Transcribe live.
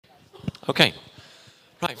Okay,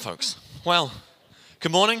 right, folks. Well,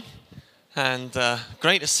 good morning, and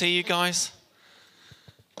great to see you guys.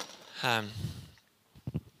 Aren't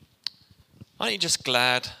you just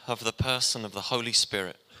glad of the person of the Holy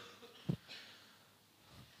Spirit?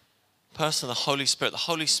 Person of the Holy Spirit. The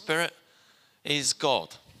Holy Spirit is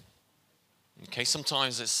God. Okay,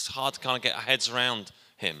 sometimes it's hard to kind of get our heads around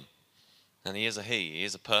him, and he is a he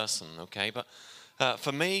is a person. Okay, but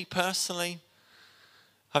for me personally,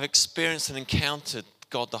 I've experienced and encountered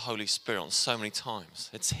God the Holy Spirit on so many times.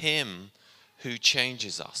 It's him who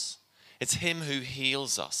changes us. It's him who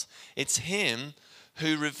heals us. It's him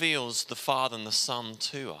who reveals the Father and the Son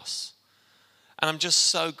to us. And I'm just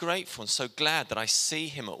so grateful and so glad that I see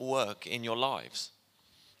him at work in your lives.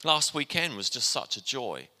 Last weekend was just such a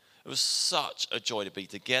joy. It was such a joy to be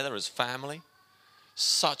together as family.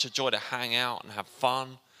 Such a joy to hang out and have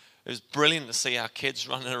fun. It was brilliant to see our kids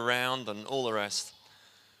running around and all the rest.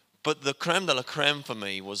 But the creme de la creme for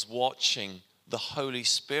me was watching the Holy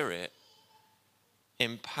Spirit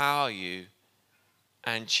empower you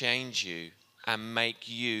and change you and make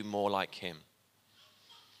you more like him.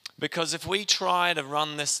 Because if we try to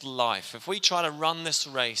run this life, if we try to run this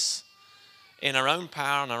race in our own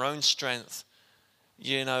power and our own strength,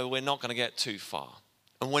 we're not going to get too far.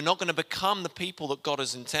 And we're not going to become the people that God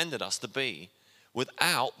has intended us to be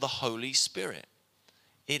without the Holy Spirit.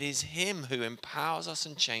 It is him who empowers us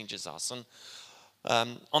and changes us. And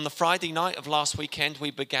on the Friday night of last weekend, we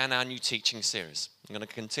began our new teaching series. I'm going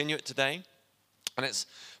to continue it today. And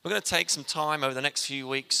we're going to take some time over the next few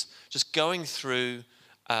weeks just going through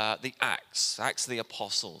the Acts of the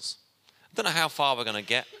Apostles. I don't know how far we're going to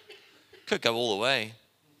get. Could go all the way.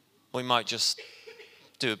 We might just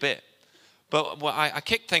do a bit. But I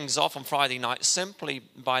kicked things off on Friday night simply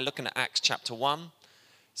by looking at Acts chapter 1.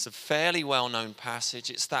 It's a fairly well-known passage.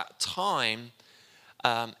 It's that time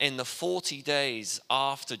in the 40 days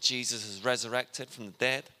after Jesus is resurrected from the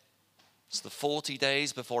dead. It's the 40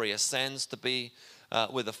 days before he ascends to be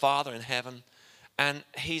with the Father in heaven. And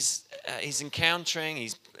he's encountering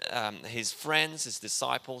his friends, his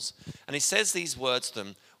disciples. And he says these words to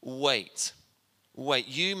them, wait.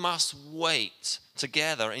 You must wait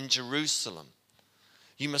together in Jerusalem.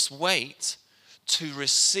 You must wait to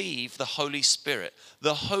receive the Holy Spirit.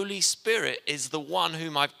 The Holy Spirit is the one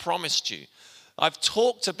whom I've promised you. I've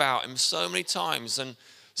talked about him so many times, and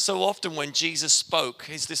so often when Jesus spoke,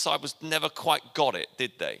 his disciples never quite got it,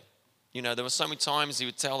 did they? There were so many times he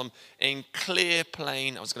would tell them in clear,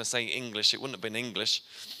 plain, I was going to say English, it wouldn't have been English,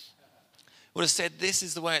 would have said, this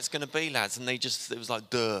is the way it's going to be, lads, and it was like,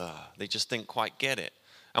 duh, they just didn't quite get it.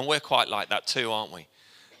 And we're quite like that too, aren't we?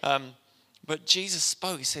 But Jesus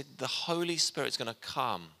spoke, he said, the Holy Spirit's going to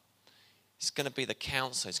come. He's going to be the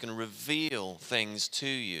counselor. He's going to reveal things to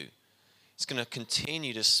you. He's going to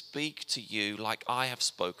continue to speak to you like I have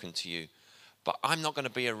spoken to you. But I'm not going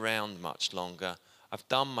to be around much longer. I've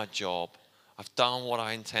done my job. I've done what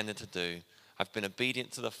I intended to do. I've been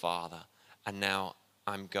obedient to the Father. And now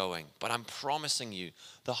I'm going. But I'm promising you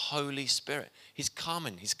the Holy Spirit. He's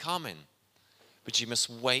coming. But you must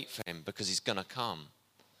wait for him because he's going to come.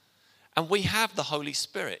 And we have the Holy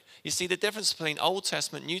Spirit. You see, the difference between Old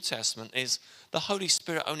Testament and New Testament is the Holy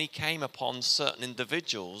Spirit only came upon certain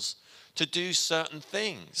individuals to do certain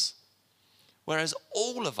things. Whereas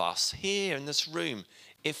all of us here in this room,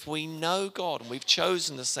 if we know God and we've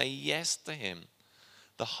chosen to say yes to him,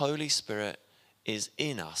 the Holy Spirit is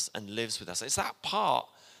in us and lives with us. It's that part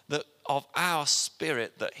of our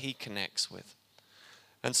spirit that he connects with.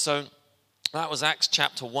 And so that was Acts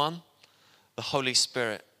chapter 1, the Holy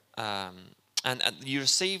Spirit. And you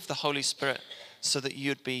receive the Holy Spirit so that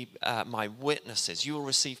you'd be my witnesses. You will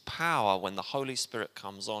receive power when the Holy Spirit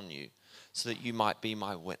comes on you so that you might be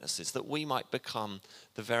my witnesses, that we might become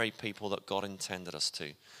the very people that God intended us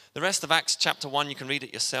to. The rest of Acts chapter 1, you can read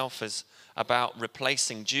it yourself, is about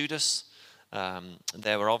replacing Judas.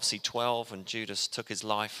 There were obviously 12 and Judas took his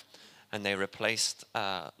life and they replaced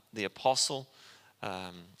the apostle.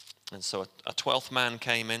 And so a 12th man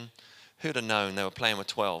came in. Who'd have known they were playing with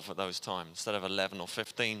 12 at those times instead of 11 or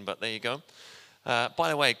 15, but there you go. By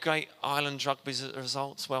the way, great Ireland rugby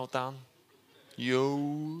results, well done.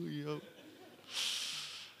 Yo.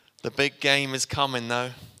 The big game is coming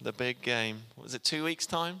though, the big game. Was it 2 weeks'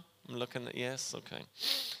 time? I'm looking at, yes, okay.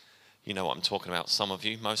 You know what I'm talking about, some of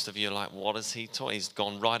you. Most of you are like, what is he talking? He's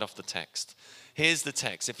gone right off the text. Here's the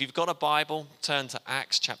text. If you've got a Bible, turn to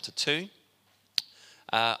Acts chapter 2.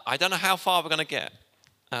 I don't know how far we're going to get.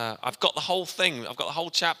 I've got the whole thing, I've got the whole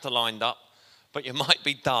chapter lined up, but you might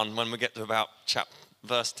be done when we get to about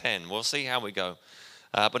verse 10. We'll see how we go.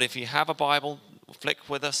 But if you have a Bible, flick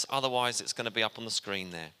with us. Otherwise, it's going to be up on the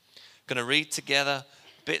screen there. Going to read together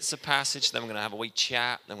bits of passage, then we're going to have a wee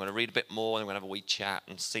chat, then we're going to read a bit more, then we're going to have a wee chat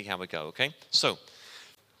and see how we go, okay? So,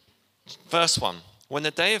 verse 1. When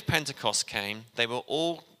the day of Pentecost came, they were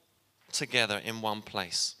all together in one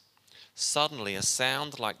place. Suddenly a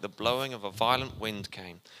sound like the blowing of a violent wind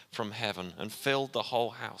came from heaven and filled the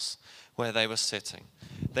whole house where they were sitting.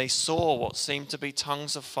 They saw what seemed to be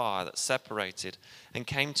tongues of fire that separated and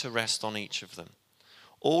came to rest on each of them.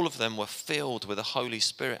 All of them were filled with the Holy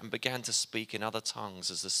Spirit and began to speak in other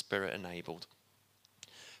tongues as the Spirit enabled.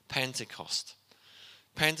 Pentecost.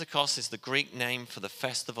 Pentecost is the Greek name for the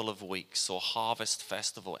Festival of Weeks or Harvest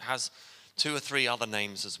Festival. It has 2 or 3 other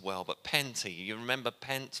names as well, but Penti, you remember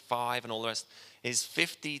Pent, 5 and all the rest, is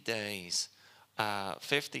 50 days.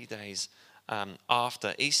 50 days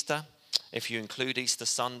after Easter. If you include Easter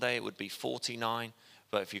Sunday, it would be 49,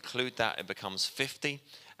 but if you include that, it becomes 50.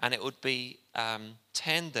 And it would be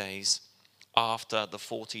 10 days after the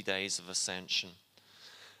 40 days of ascension.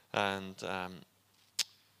 And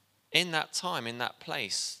in that time, in that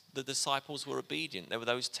place, the disciples were obedient. There were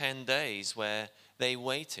those 10 days where they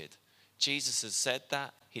waited. Jesus has said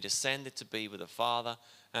that. He'd ascended to be with the Father.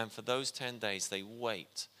 And for those 10 days, they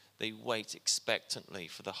wait. They wait expectantly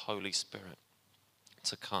for the Holy Spirit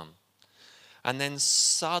to come. And then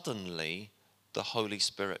suddenly, the Holy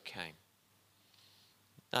Spirit came.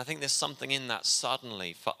 And I think there's something in that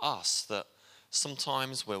suddenly for us that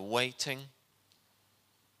sometimes we're waiting.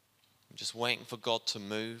 We're just waiting for God to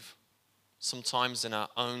move. Sometimes in our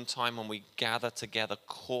own time when we gather together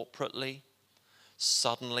corporately,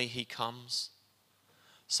 suddenly he comes.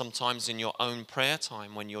 Sometimes in your own prayer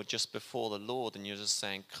time when you're just before the Lord and you're just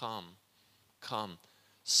saying, come, come.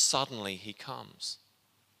 Suddenly he comes.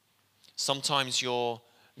 Sometimes you're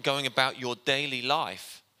going about your daily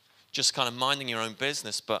life just kind of minding your own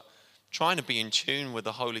business, but trying to be in tune with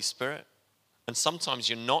the Holy Spirit. And sometimes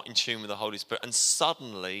you're not in tune with the Holy Spirit, and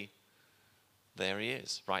suddenly, there he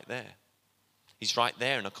is, right there. He's right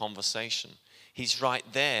there in a conversation. He's right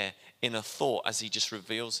there in a thought as he just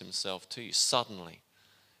reveals himself to you. Suddenly.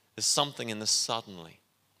 There's something in the suddenly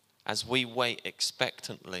as we wait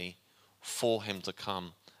expectantly for him to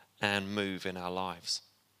come and move in our lives.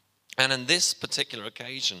 And in this particular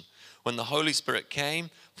occasion, when the Holy Spirit came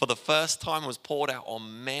for the first time, was poured out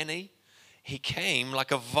on many, he came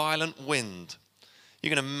like a violent wind. You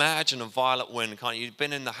can imagine a violent wind, can't you? You've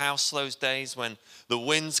been in the house those days when the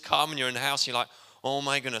winds come and you're in the house and you're like, oh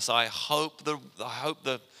my goodness, I hope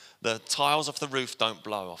the tiles off the roof don't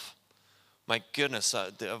blow off. My goodness, I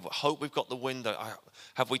hope we've got the window.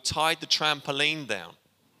 Have we tied the trampoline down?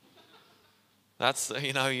 That's,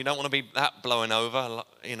 you don't want to be that blowing over,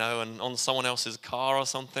 and on someone else's car or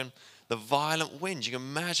something. The violent wind, you can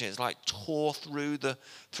imagine, it's like tore through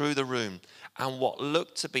the room. And what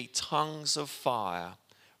looked to be tongues of fire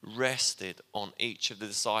rested on each of the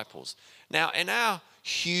disciples. Now, in our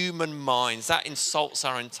human minds, that insults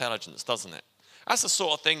our intelligence, doesn't it? That's the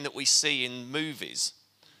sort of thing that we see in movies,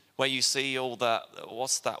 where you see all that,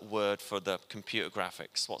 what's that word for the computer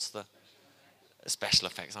graphics? What's the special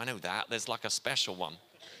effects? I know that. There's like a special one.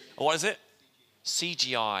 What is it?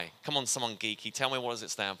 CGI. Come on, someone geeky. Tell me, what does it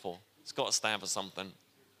stand for? It's got to stand for something.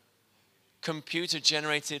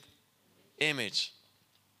 Computer-generated image.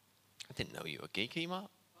 I didn't know you were geeky, Mark.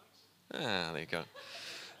 Ah, there you go.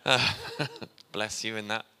 Bless you in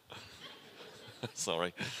that.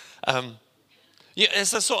 Sorry. Yeah,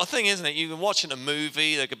 it's the sort of thing, isn't it? You're watching a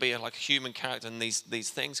movie, there could be like a human character and these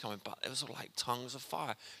things coming, but it was like tongues of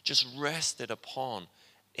fire just rested upon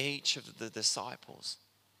each of the disciples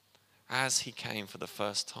as he came for the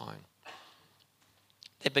first time.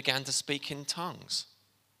 They began to speak in tongues.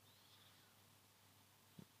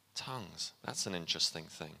 Tongues, that's an interesting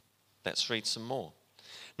thing. Let's read some more.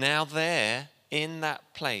 Now there, in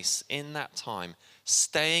that place, in that time,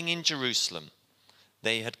 staying in Jerusalem,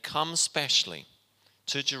 they had come specially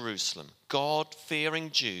to Jerusalem,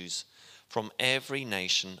 God-fearing Jews from every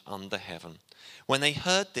nation under heaven. When they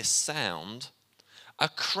heard this sound, a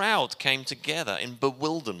crowd came together in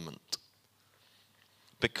bewilderment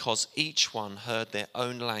because each one heard their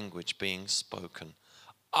own language being spoken.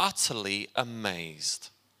 Utterly amazed,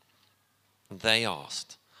 they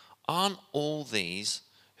asked, aren't all these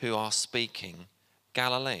who are speaking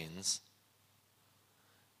Galileans?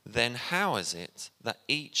 Then how is it that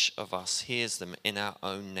each of us hears them in our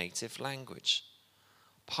own native language?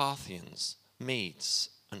 Parthians, Medes,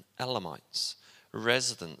 and Elamites,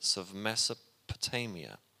 residents of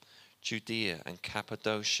Mesopotamia, Judea and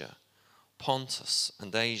Cappadocia, Pontus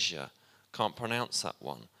and Asia, can't pronounce that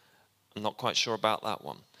one, I'm not quite sure about that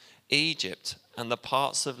one, Egypt and the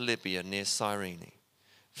parts of Libya near Cyrene,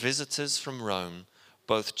 visitors from Rome,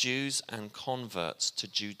 both Jews and converts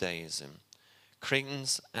to Judaism,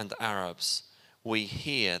 Cretans and Arabs, we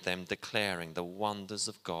hear them declaring the wonders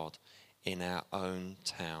of God in our own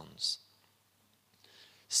towns.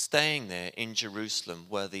 Staying there in Jerusalem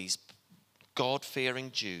were these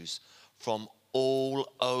God-fearing Jews from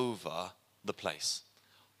all over the place,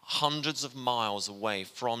 hundreds of miles away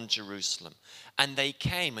from Jerusalem. And they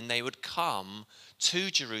came, and they would come to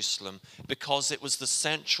Jerusalem because it was the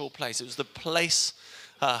central place. It was the place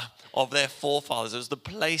of their forefathers. It was the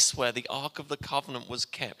place where the Ark of the Covenant was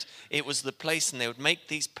kept. It was the place, and they would make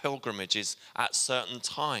these pilgrimages at certain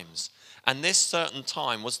times. And this certain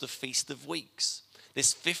time was the Feast of Weeks.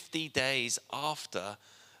 This 50 days after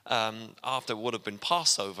it would have been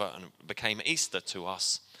Passover and it became Easter to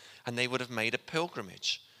us, and they would have made a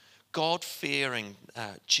pilgrimage. God-fearing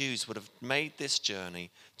Jews would have made this journey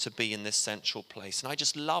to be in this central place. And I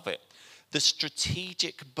just love it. The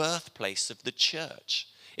strategic birthplace of the church.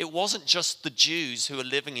 It wasn't just the Jews who were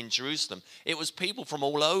living in Jerusalem. It was people from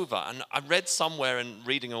all over. And I read somewhere in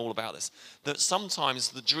reading all about this, that sometimes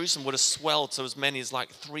the Jerusalem would have swelled to as many as like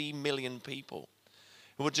 3 million people.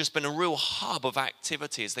 It would have just been a real hub of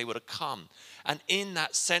activity as they would have come. And in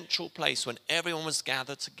that central place when everyone was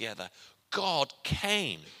gathered together, God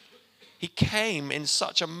came. He came in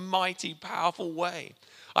such a mighty, powerful way.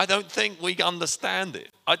 I don't think we understand it.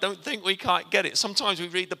 I don't think we can't get it. Sometimes we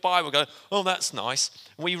read the Bible and go, oh, that's nice.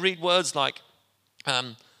 And we read words like,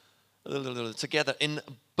 together in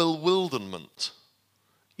bewilderment.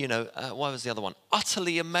 What was the other one?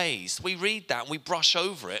 Utterly amazed. We read that and we brush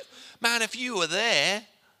over it. Man, if you were there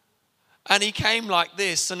and he came like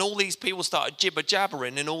this and all these people started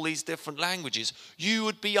jibber-jabbering in all these different languages, you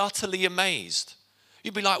would be utterly amazed.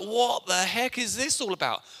 You'd be like, what the heck is this all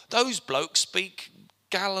about? Those blokes speak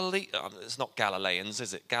Galilee. It's not Galileans,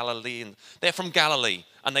 is it? Galilean. They're from Galilee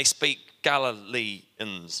and they speak Galileans.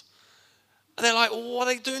 And they're like, well, what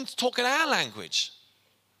are they doing talking our language?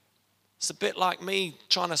 It's a bit like me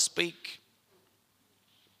trying to speak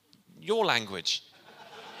your language.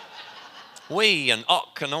 We and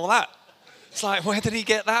uck and all that. It's like, where did he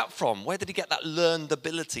get that from? Where did he get that learned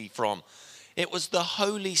ability from? It was the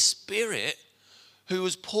Holy Spirit who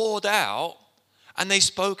was poured out, and they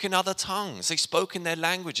spoke in other tongues. They spoke in their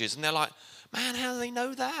languages, and they're like, man, how do they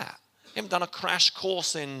know that? They haven't done a crash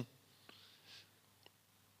course in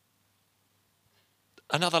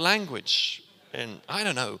another language. I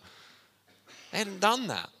don't know. They hadn't done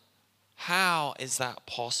that. How is that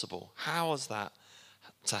possible? How is that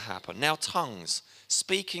to happen? Now, tongues,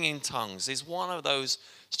 speaking in tongues is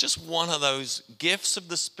it's just one of those gifts of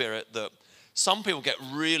the Spirit that some people get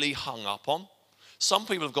really hung up on. Some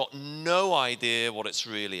people have got no idea what it's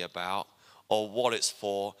really about or what it's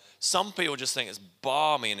for. Some people just think it's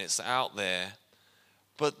balmy and it's out there.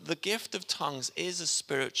 But the gift of tongues is a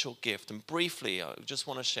spiritual gift. And briefly, I just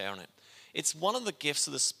want to share on it. It's one of the gifts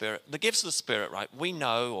of the Spirit. The gifts of the Spirit, right? We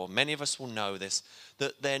know, or many of us will know this,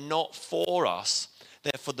 that they're not for us.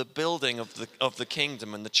 They're for the building of the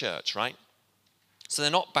kingdom and the church, right? So they're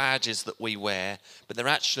not badges that we wear, but they're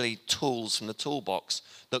actually tools from the toolbox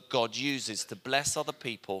that God uses to bless other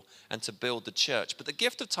people and to build the church. But the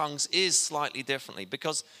gift of tongues is slightly differently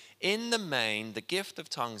because in the main, the gift of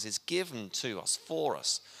tongues is given to us, for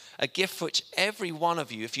us. A gift which every one of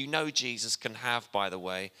you, if you know Jesus, can have, by the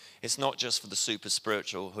way. It's not just for the super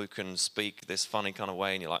spiritual who can speak this funny kind of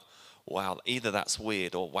way and you're like, wow, either that's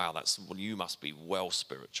weird or wow, you must be well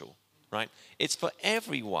spiritual, right? It's for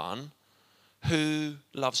everyone who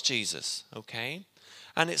loves Jesus, okay?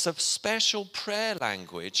 And it's a special prayer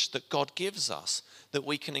language that God gives us that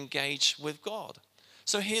we can engage with God.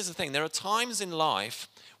 So here's the thing. There are times in life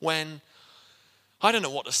when I don't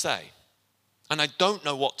know what to say and I don't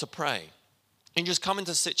know what to pray. And you just come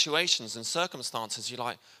into situations and circumstances, you're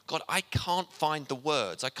like, God, I can't find the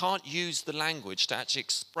words. I can't use the language to actually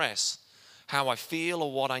express how I feel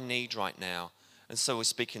or what I need right now. And so we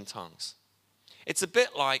speak in tongues. It's a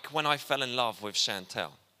bit like when I fell in love with Chantel.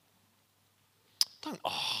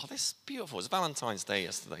 This is beautiful. It was Valentine's Day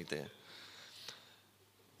yesterday, dear.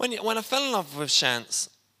 When I fell in love with Chance,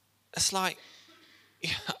 it's like, I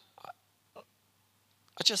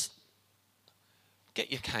just,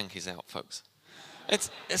 get your hankies out, folks.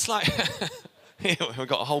 It's like, here, we've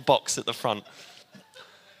got a whole box at the front.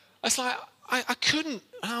 It's like, I couldn't,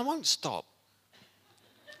 and I won't stop.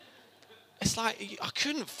 It's like I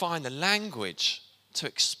couldn't find the language to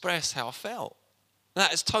express how I felt. And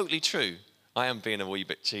that is totally true. I am being a wee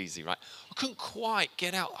bit cheesy, right? I couldn't quite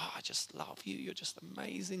get out, I just love you. You're just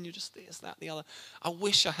amazing. You're just this, that, the other. I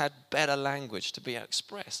wish I had better language to be able to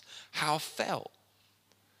express how I felt.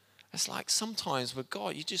 It's like sometimes with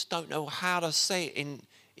God, you just don't know how to say it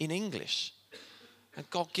in English. And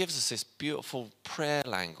God gives us this beautiful prayer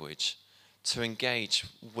language to engage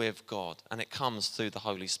with God. And it comes through the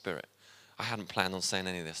Holy Spirit. I hadn't planned on saying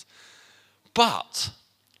any of this. But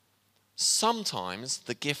sometimes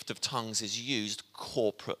the gift of tongues is used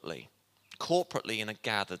corporately in a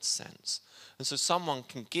gathered sense. And so someone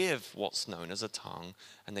can give what's known as a tongue,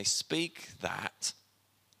 and they speak that,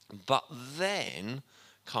 but then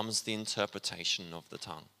comes the interpretation of the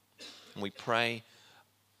tongue. And we pray,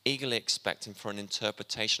 eagerly expecting for an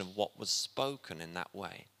interpretation of what was spoken in that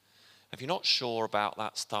way. If you're not sure about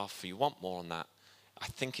that stuff, or you want more on that, I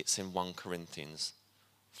think it's in 1 Corinthians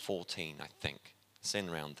 14, I think. It's in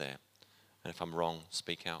around there. And if I'm wrong,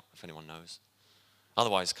 speak out if anyone knows.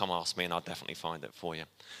 Otherwise, come ask me and I'll definitely find it for you.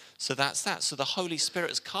 So that's that. So the Holy Spirit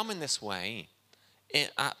has come in this way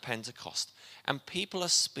at Pentecost. And people are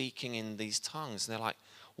speaking in these tongues. And they're like,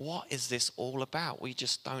 what is this all about? We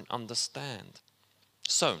just don't understand.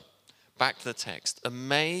 So, back to the text.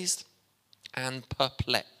 Amazed and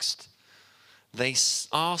perplexed, they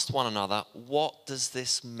asked one another, what does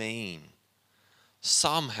this mean?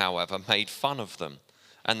 Some, however, made fun of them,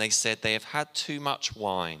 and they said they have had too much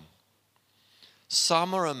wine.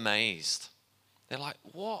 Some are amazed. They're like,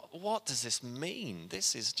 what does this mean?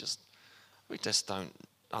 This is just, we just don't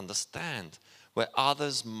understand. Where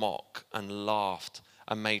others mock and laughed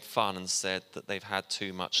and made fun and said that they've had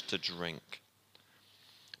too much to drink.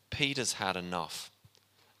 Peter's had enough.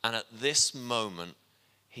 And at this moment,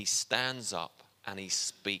 he stands up and he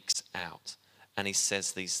speaks out. And he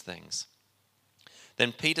says these things.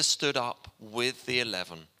 Then Peter stood up with the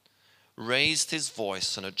 11, raised his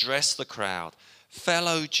voice and addressed the crowd.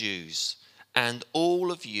 Fellow Jews, and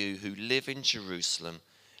all of you who live in Jerusalem,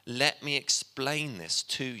 let me explain this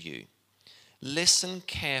to you. Listen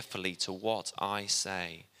carefully to what I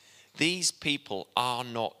say. These people are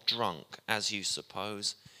not drunk, as you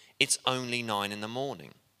suppose. It's only 9 a.m.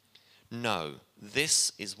 No,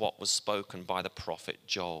 this is what was spoken by the prophet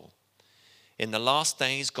Joel. In the last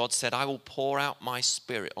days, God said, I will pour out my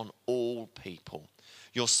spirit on all people.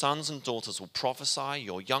 Your sons and daughters will prophesy,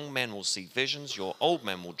 your young men will see visions, your old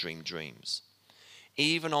men will dream dreams.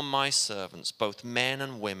 Even on my servants, both men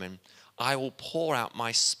and women, I will pour out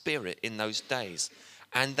my spirit in those days,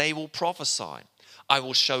 and they will prophesy. I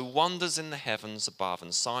will show wonders in the heavens above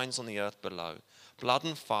and signs on the earth below, blood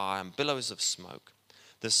and fire and billows of smoke.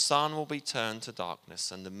 The sun will be turned to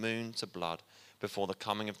darkness and the moon to blood before the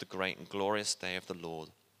coming of the great and glorious day of the Lord.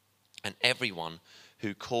 And everyone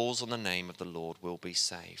who calls on the name of the Lord will be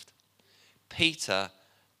saved. Peter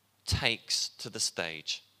takes to the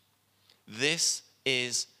stage. This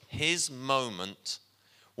is his moment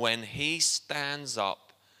when he stands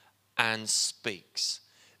up and speaks.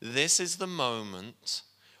 This is the moment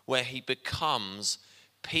where he becomes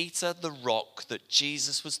Peter, the rock that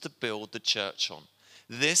Jesus was to build the church on.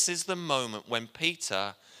 This is the moment when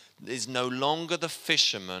Peter is no longer the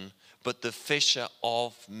fisherman, but the fisher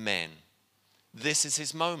of men. This is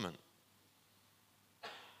his moment.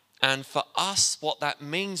 And for us, what that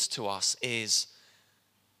means to us is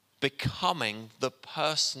becoming the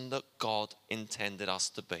person that God intended us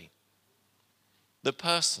to be. The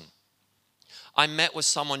person. I met with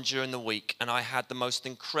someone during the week and I had the most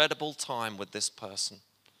incredible time with this person.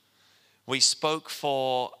 We spoke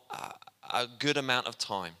for a good amount of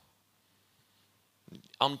time.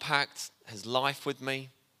 Unpacked his life with me.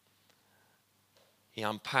 He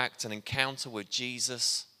unpacked an encounter with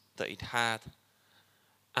Jesus that he'd had.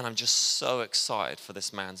 And I'm just so excited for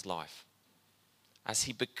this man's life as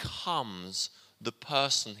he becomes the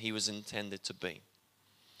person he was intended to be.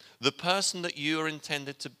 The person that you are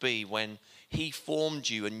intended to be when he formed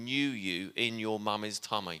you and knew you in your mummy's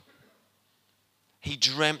tummy. He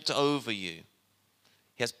dreamt over you.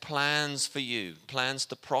 He has plans for you, plans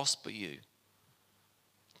to prosper you.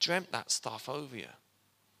 Dreamt that stuff over you.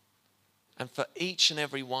 And for each and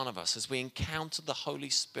every one of us, as we encounter the Holy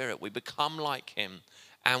Spirit, we become like him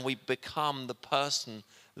and we become the person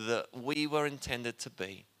that we were intended to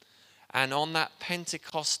be. And on that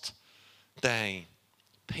Pentecost day,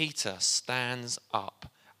 Peter stands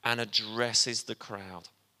up and addresses the crowd.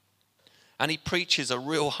 And he preaches a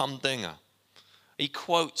real humdinger. He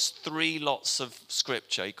quotes 3 lots of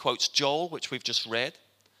scripture. He quotes Joel, which we've just read,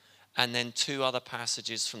 and then 2 other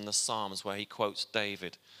passages from the Psalms where he quotes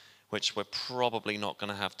David, which we're probably not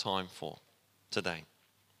going to have time for today.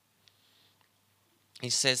 He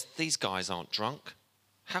says, these guys aren't drunk.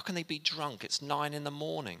 How can they be drunk? It's 9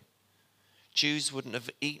 a.m. Jews wouldn't have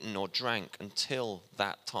eaten or drank until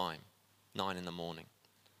that time, 9 a.m.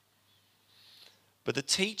 But the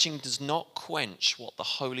teaching does not quench what the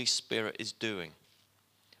Holy Spirit is doing.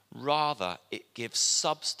 Rather, it gives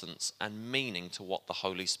substance and meaning to what the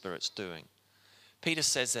Holy Spirit's doing. Peter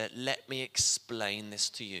says that, let me explain this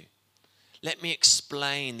to you. Let me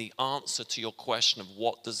explain the answer to your question of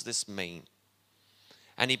what does this mean?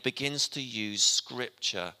 And he begins to use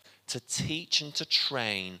scripture to teach and to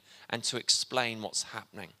train and to explain what's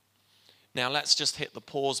happening. Now let's just hit the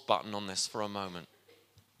pause button on this for a moment.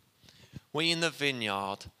 We in the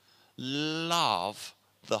Vineyard love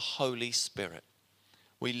the Holy Spirit.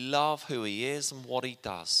 We love who he is and what he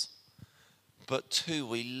does. But too,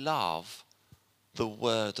 we love the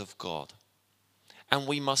Word of God. And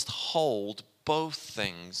we must hold both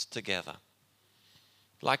things together.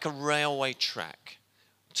 Like a railway track,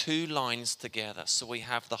 two lines together. So we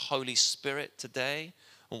have the Holy Spirit today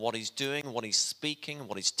and what he's doing, what he's speaking,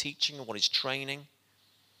 what he's teaching, and what he's training.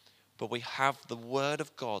 But we have the Word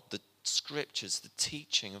of God, the scriptures, the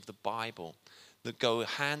teaching of the Bible that go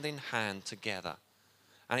hand in hand together.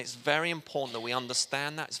 And it's very important that we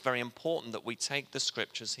understand that. It's very important that we take the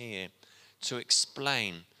scriptures here to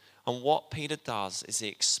explain. And what Peter does is he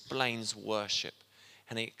explains worship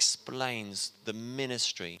and he explains the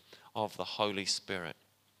ministry of the Holy Spirit.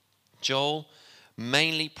 Joel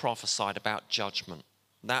mainly prophesied about judgment.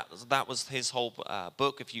 That was his whole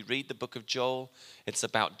book. If you read the book of Joel, it's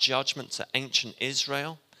about judgment to ancient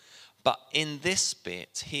Israel. But in this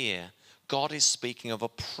bit here, God is speaking of a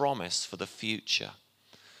promise for the future.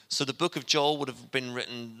 So the book of Joel would have been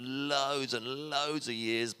written loads and loads of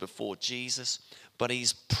years before Jesus, but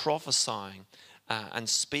he's prophesying and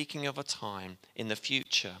speaking of a time in the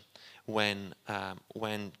future when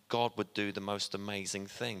God would do the most amazing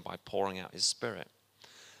thing by pouring out his Spirit.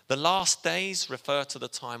 The last days refer to the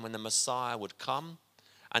time when the Messiah would come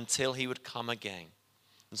until he would come again.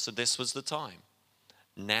 And so this was the time.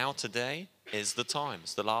 Now today is the time.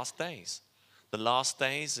 It's the last days. The last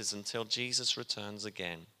days is until Jesus returns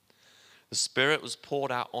again. The Spirit was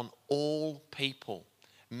poured out on all people,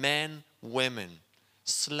 men, women,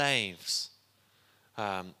 slaves.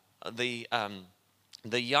 The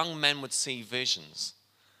young men would see visions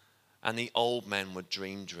and the old men would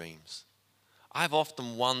dream dreams. I've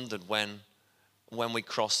often wondered when we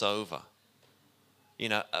cross over. You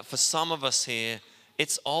know, for some of us here,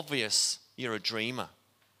 it's obvious you're a dreamer.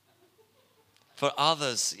 For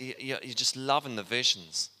others, you're just loving the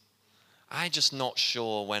visions. I'm just not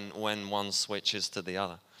sure when one switches to the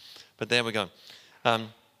other. But there we go.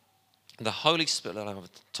 The Holy Spirit, I've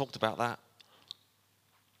talked about that.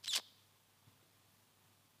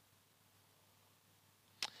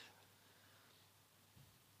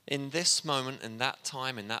 In this moment, in that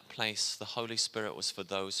time, in that place, the Holy Spirit was for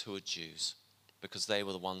those who were Jews because they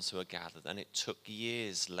were the ones who were gathered. And it took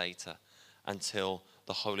years later until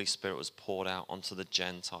the Holy Spirit was poured out onto the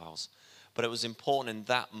Gentiles. But it was important in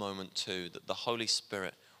that moment too that the Holy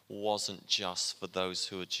Spirit wasn't just for those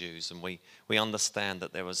who are Jews. And we understand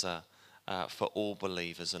that there was for all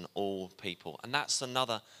believers and all people. And that's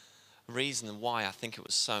another reason why I think it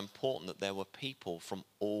was so important that there were people from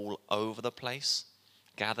all over the place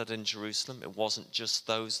gathered in Jerusalem. It wasn't just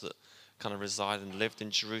those that kind of resided and lived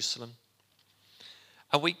in Jerusalem.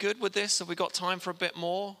 Are we good with this? Have we got time for a bit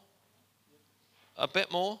more? A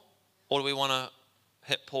bit more? Or do we want to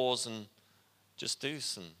hit pause and just do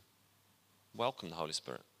some welcome the Holy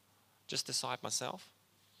Spirit? Just decide myself.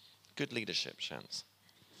 Good leadership, Shans.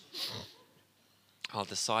 I'll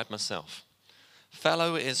decide myself.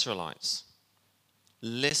 Fellow Israelites,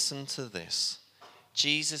 listen to this.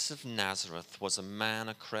 Jesus of Nazareth was a man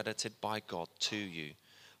accredited by God to you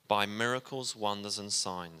by miracles, wonders, and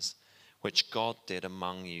signs, which God did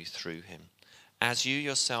among you through him. As you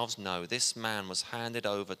yourselves know, this man was handed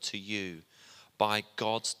over to you by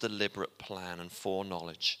God's deliberate plan and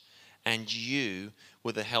foreknowledge. And you,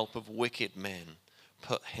 with the help of wicked men,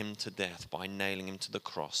 put him to death by nailing him to the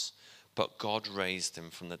cross. But God raised him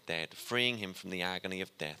from the dead, freeing him from the agony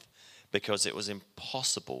of death, because it was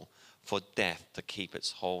impossible for death to keep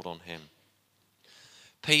its hold on him.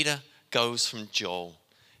 Peter goes from Joel.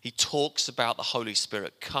 He talks about the Holy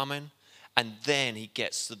Spirit coming, and then he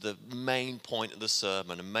gets to the main point of the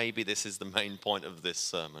sermon. And maybe this is the main point of this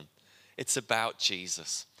sermon. It's about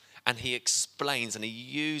Jesus. And he explains, and he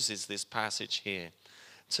uses this passage here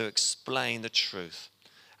to explain the truth.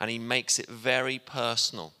 And he makes it very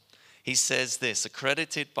personal. He says this,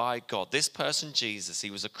 accredited by God. This person, Jesus, he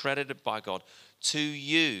was accredited by God to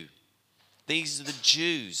you. These are the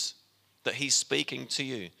Jews that he's speaking to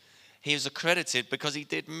you. He was accredited because he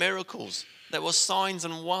did miracles. There were signs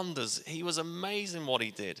and wonders. He was amazing what he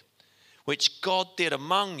did, which God did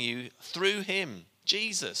among you through him,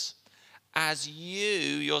 Jesus. as you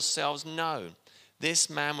yourselves know. This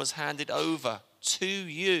man was handed over to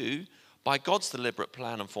you by God's deliberate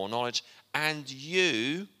plan and foreknowledge, and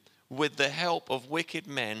you, with the help of wicked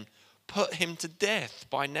men, put him to death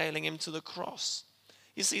by nailing him to the cross.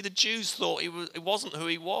 You see, the Jews thought it wasn't who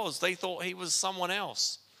he was. They thought he was someone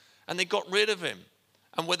else, and they got rid of him.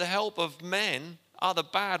 And with the help of men, other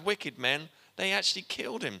bad, wicked men, they actually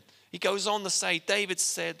killed him. He goes on to say, David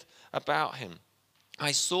said about him,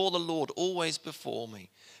 I saw the Lord always before me.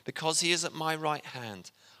 Because he is at my right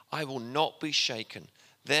hand, I will not be shaken.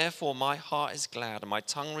 Therefore my heart is glad and my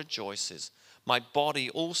tongue rejoices. My body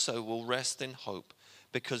also will rest in hope,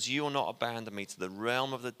 because you will not abandon me to the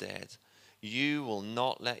realm of the dead. You will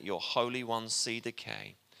not let your Holy One see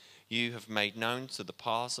decay. You have made known to the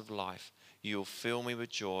paths of life. You will fill me with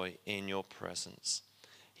joy in your presence.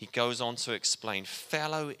 He goes on to explain,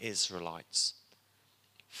 fellow Israelites,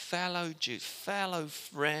 fellow Jews, fellow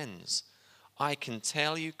friends, I can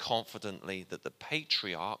tell you confidently that the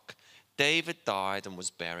patriarch David died and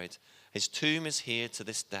was buried. His tomb is here to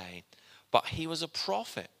this day. But he was a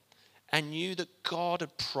prophet and knew that God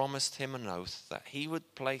had promised him an oath that he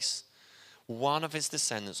would place one of his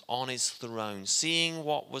descendants on his throne. Seeing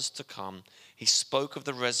what was to come, he spoke of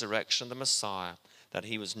the resurrection of the Messiah, that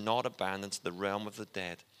he was not abandoned to the realm of the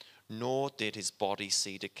dead, nor did his body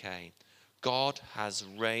see decay. God has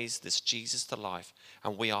raised this Jesus to life,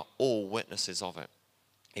 and we are all witnesses of it.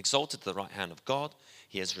 Exalted to the right hand of God,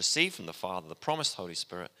 he has received from the Father the promised Holy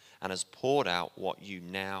Spirit and has poured out what you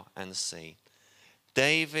now and see.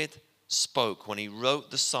 David spoke when he wrote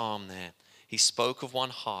the psalm there. He spoke of one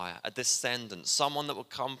higher, a descendant, someone that would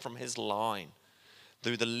come from his line,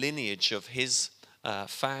 through the lineage of his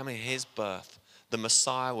family, his birth. The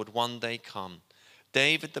Messiah would one day come.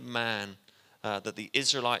 David, the man that the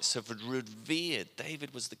Israelites have revered.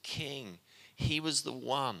 David was the king. He was the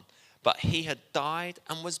one. But he had died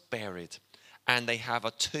and was buried, and they have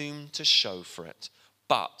a tomb to show for it.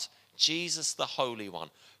 But Jesus, the Holy One,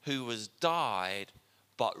 who was died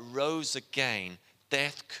but rose again,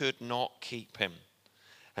 death could not keep him.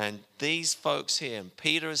 And these folks here, and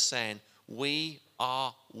Peter is saying, we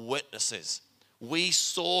are witnesses. We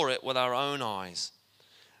saw it with our own eyes.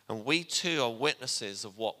 And we too are witnesses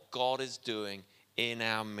of what God is doing in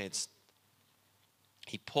our midst.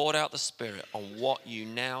 He poured out the Spirit on what you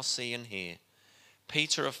now see and hear.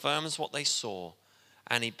 Peter affirms what they saw,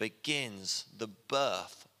 and he begins the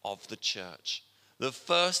birth of the church, the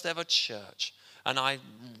first ever church. And I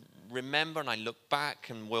remember, and I look back,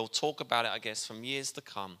 and we'll talk about it, I guess, from years to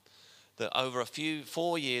come, that over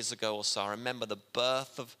 4 years ago or so, I remember the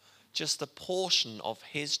birth of just a portion of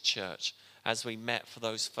his church as we met for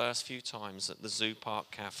those first few times at the Zoo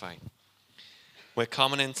Park Cafe. We're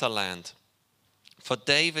coming into land. For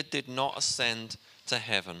David did not ascend to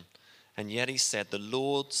heaven, and yet he said, the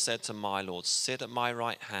Lord said to my Lord, sit at my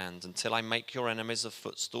right hand until I make your enemies a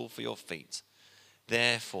footstool for your feet.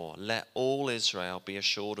 Therefore, let all Israel be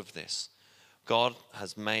assured of this. God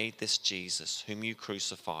has made this Jesus, whom you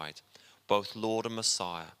crucified, both Lord and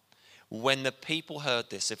Messiah. When the people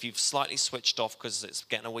heard this, if you've slightly switched off because it's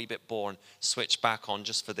getting a wee bit boring, switch back on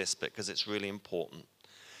just for this bit because it's really important.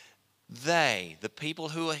 They, the people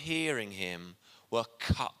who were hearing him, were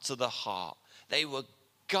cut to the heart. They were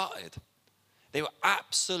gutted. They were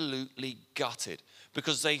absolutely gutted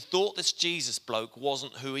because they thought this Jesus bloke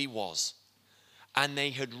wasn't who he was. And they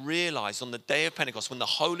had realized on the day of Pentecost when the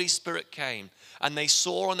Holy Spirit came and they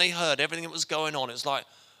saw and they heard everything that was going on, it was like,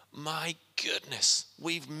 my goodness,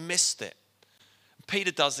 we've missed it.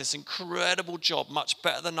 Peter does this incredible job, much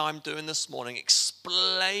better than I'm doing this morning,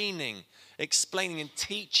 explaining and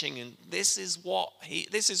teaching, and this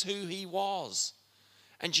is who he was.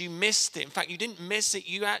 And you missed it. In fact, you didn't miss it,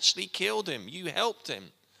 you actually killed him. You helped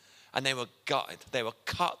him. And they were gutted. They were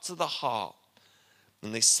cut to the heart.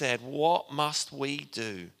 And they said, what must we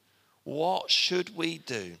do? What should we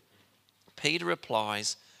do? Peter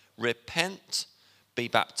replies, repent, be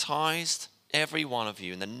baptized, every one of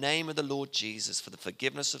you, in the name of the Lord Jesus for the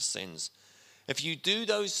forgiveness of sins. If you do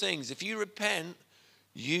those things, if you repent,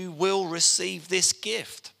 you will receive this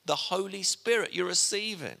gift, the Holy Spirit. You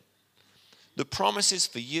receive it. The promise is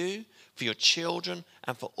for you, for your children,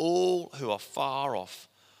 and for all who are far off,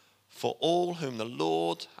 for all whom the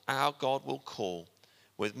Lord our God will call.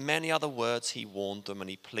 With many other words he warned them and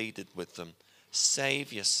he pleaded with them,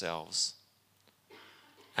 save yourselves.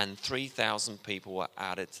 And 3,000 people were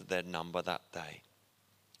added to their number that day.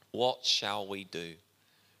 What shall we do?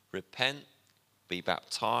 Repent, be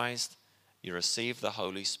baptized, you receive the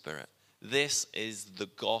Holy Spirit. This is the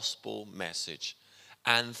gospel message.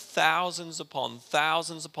 And thousands upon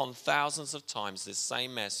thousands upon thousands of times this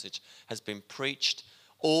same message has been preached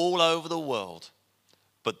all over the world.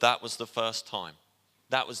 But that was the first time.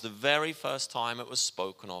 That was the very first time it was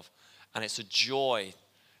spoken of. And it's a joy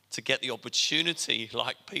to get the opportunity,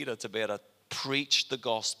 like Peter, to be able to preach the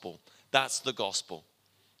gospel. That's the gospel.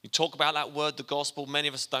 You talk about that word, the gospel, many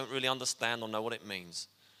of us don't really understand or know what it means.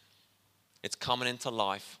 It's coming into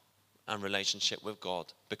life and relationship with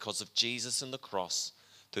God because of Jesus and the cross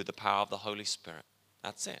through the power of the Holy Spirit.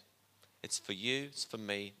 That's it. It's for you, it's for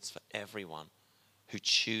me, it's for everyone who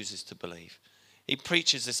chooses to believe. He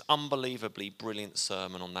preaches this unbelievably brilliant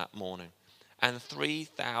sermon on that morning, and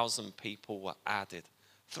 3,000 people were added.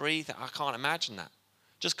 I can't imagine that.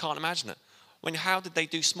 Just can't imagine it. How did they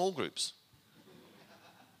do small groups?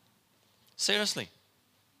 Seriously.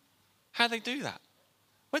 How did they do that?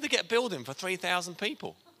 Where'd they get a building for 3,000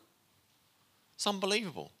 people? It's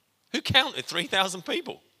unbelievable. Who counted 3,000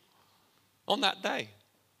 people on that day?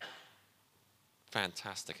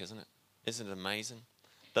 Fantastic, isn't it? Isn't it amazing?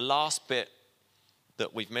 The last bit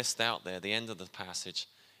that we've missed out there, the end of the passage,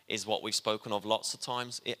 is what we've spoken of lots of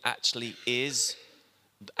times. It actually is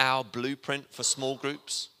our blueprint for small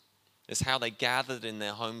groups. It's how they gathered in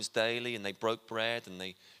their homes daily and they broke bread and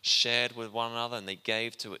they shared with one another and they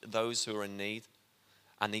gave to those who are in need.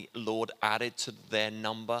 And the Lord added to their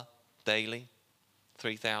number daily,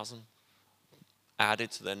 3,000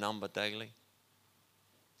 added to their number daily.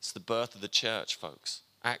 It's the birth of the church, folks.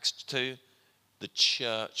 Acts 2, the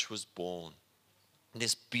church was born.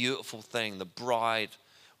 This beautiful thing, the bride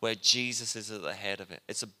where Jesus is at the head of it.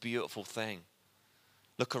 It's a beautiful thing.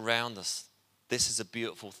 Look around us. This is a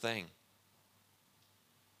beautiful thing.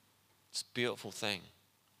 It's a beautiful thing.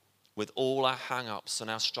 With all our hang-ups and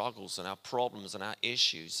our struggles and our problems and our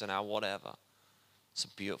issues and our whatever. It's a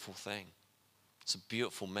beautiful thing. It's a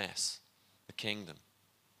beautiful mess. The kingdom.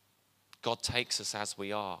 God takes us as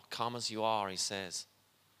we are. Come as you are, he says.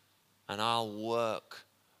 And I'll work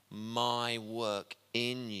my work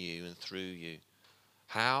in you and through you.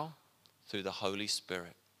 How? Through the Holy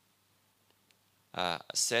Spirit. I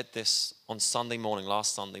said this on Sunday morning,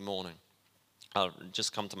 last Sunday morning. I'll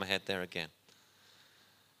just come to my head there again.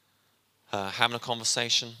 Having a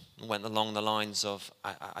conversation went along the lines of,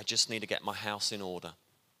 I just need to get my house in order.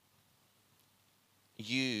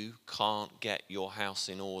 You can't get your house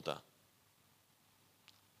in order.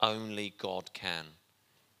 Only God can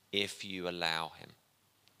if you allow him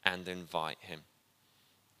and invite him.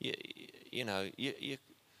 You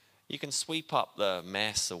can sweep up the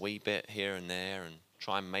mess a wee bit here and there and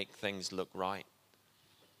try and make things look right.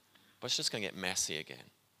 But it's just going to get messy again.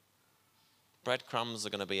 Breadcrumbs are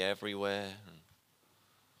going to be everywhere. And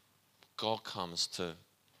God comes to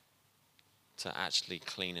actually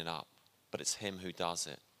clean it up. But it's him who does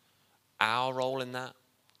it. Our role in that,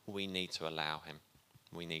 we need to allow him.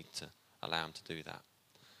 We need to allow him to do that.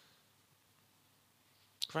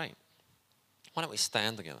 Great. Why don't we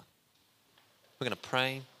stand together? We're going to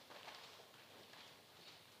pray.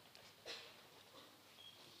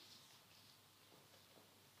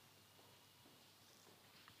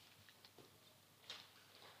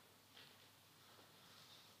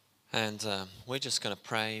 And we're just going to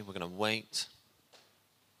pray. We're going to wait.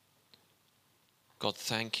 God,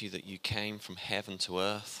 thank you that you came from heaven to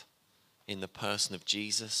earth in the person of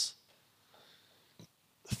Jesus.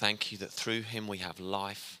 Thank you that through him we have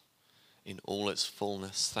life in all its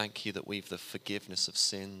fullness. Thank you that we've the forgiveness of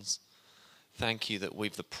sins. Thank you that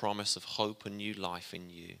we've the promise of hope and new life in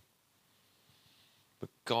you. But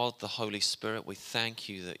God, the Holy Spirit, we thank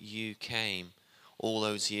you that you came all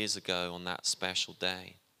those years ago on that special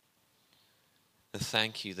day. And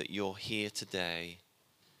thank you that you're here today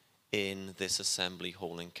in this assembly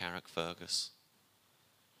hall in Carrickfergus.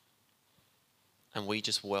 And we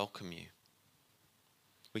just welcome you.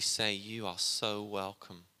 We say you are so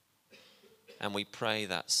welcome. And we pray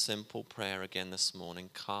that simple prayer again this morning.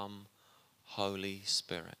 Come, Holy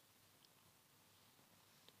Spirit.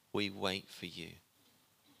 We wait for you.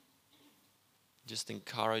 Just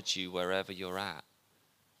encourage you wherever you're at.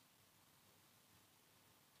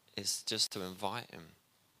 It's just to invite him.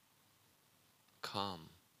 Come.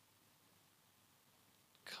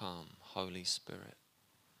 Come, Holy Spirit.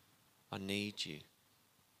 I need you.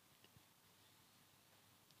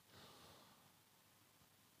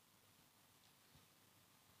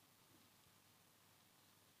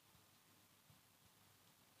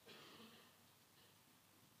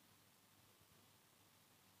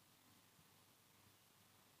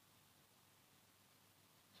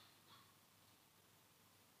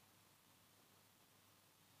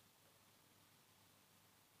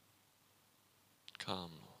 Come,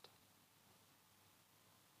 Lord.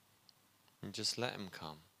 And just let him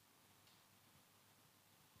come.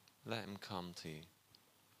 Let him come to you.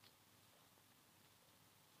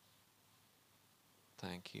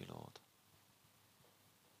 Thank you, Lord.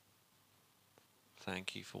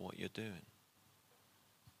 Thank you for what you're doing.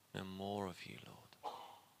 And more of you, Lord.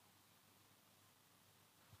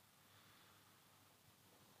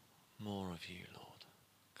 More of you, Lord.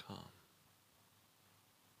 Come.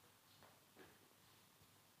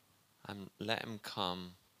 And let him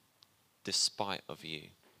come despite of you.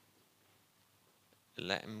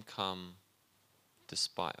 Let him come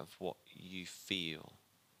despite of what you feel.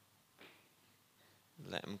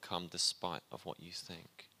 Let him come despite of what you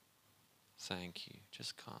think. Thank you.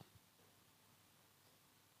 Just come.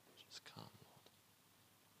 Just come, Lord.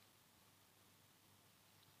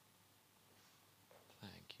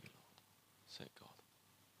 Thank you, Lord. Say, God.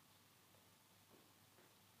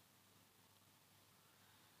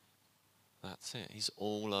 That's it. He's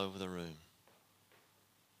all over the room.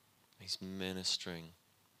 He's ministering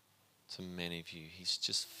to many of you. He's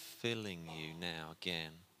just filling you now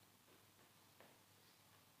again.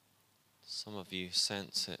 Some of you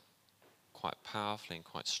sense it quite powerfully and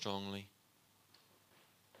quite strongly.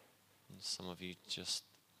 And some of you it's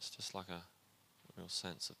just like a real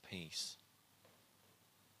sense of peace.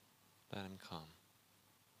 Let him come.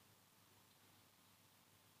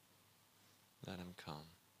 Let him come.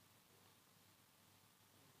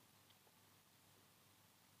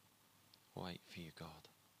 Wait for you, God.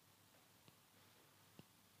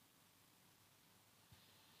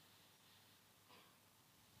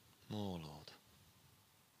 More, Lord.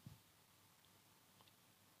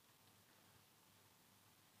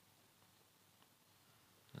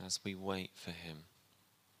 As we wait for him,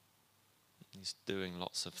 he's doing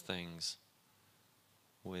lots of things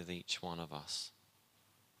with each one of us.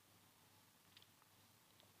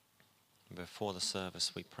 Before the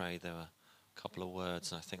service we prayed, there were a couple of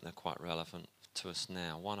words, and I think they're quite relevant to us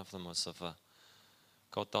now. One of them was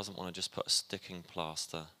God doesn't want to just put a sticking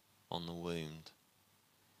plaster on the wound,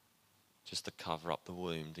 just to cover up the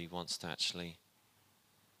wound. He wants to actually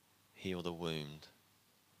heal the wound.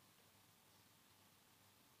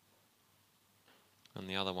 And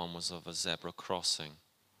the other one was of a zebra crossing.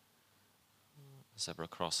 A zebra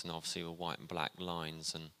crossing, obviously, with white and black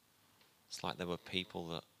lines, and it's like there were people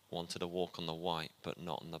that wanted to walk on the white but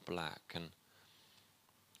not on the black. And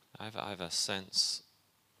I have a sense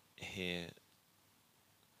here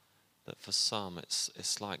that for some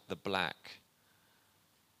it's like the black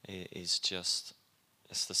is just,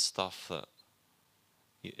 it's the stuff that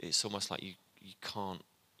it's almost like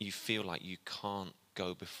you feel like you can't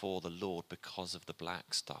go before the Lord because of the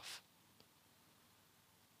black stuff.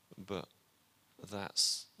 But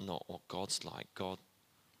that's not what God's like. God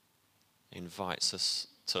invites us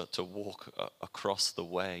to walk across the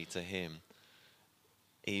way to him,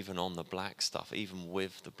 even on the black stuff, even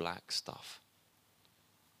with the black stuff.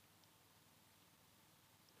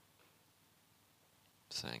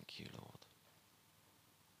 Thank you, Lord.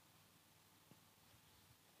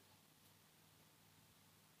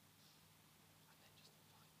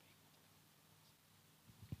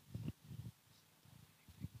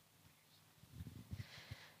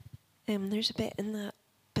 There's a bit in that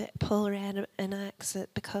bit Paul read in Acts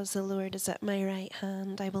that because the Lord is at my right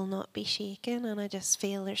hand, I will not be shaken. And I just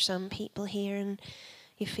feel there's some people here and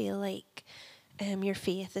you feel like your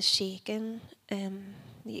faith is shaken.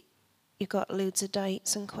 You've got loads of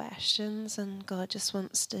doubts and questions, and God just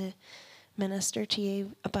wants to minister to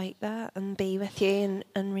you about that and be with you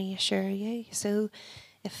and reassure you. So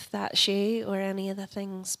if that's you or any of the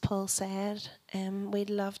things Paul said,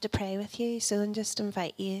 we'd love to pray with you. So I just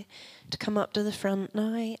invite you to come up to the front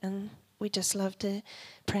now, and we'd just love to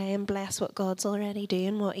pray and bless what God's already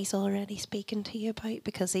doing, what he's already speaking to you about,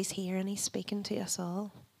 because he's here and he's speaking to us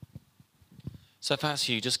all. So if that's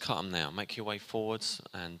you, just cut them now. Make your way forwards,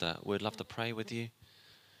 and we'd love to pray with you.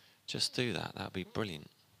 Just do that. That would be brilliant.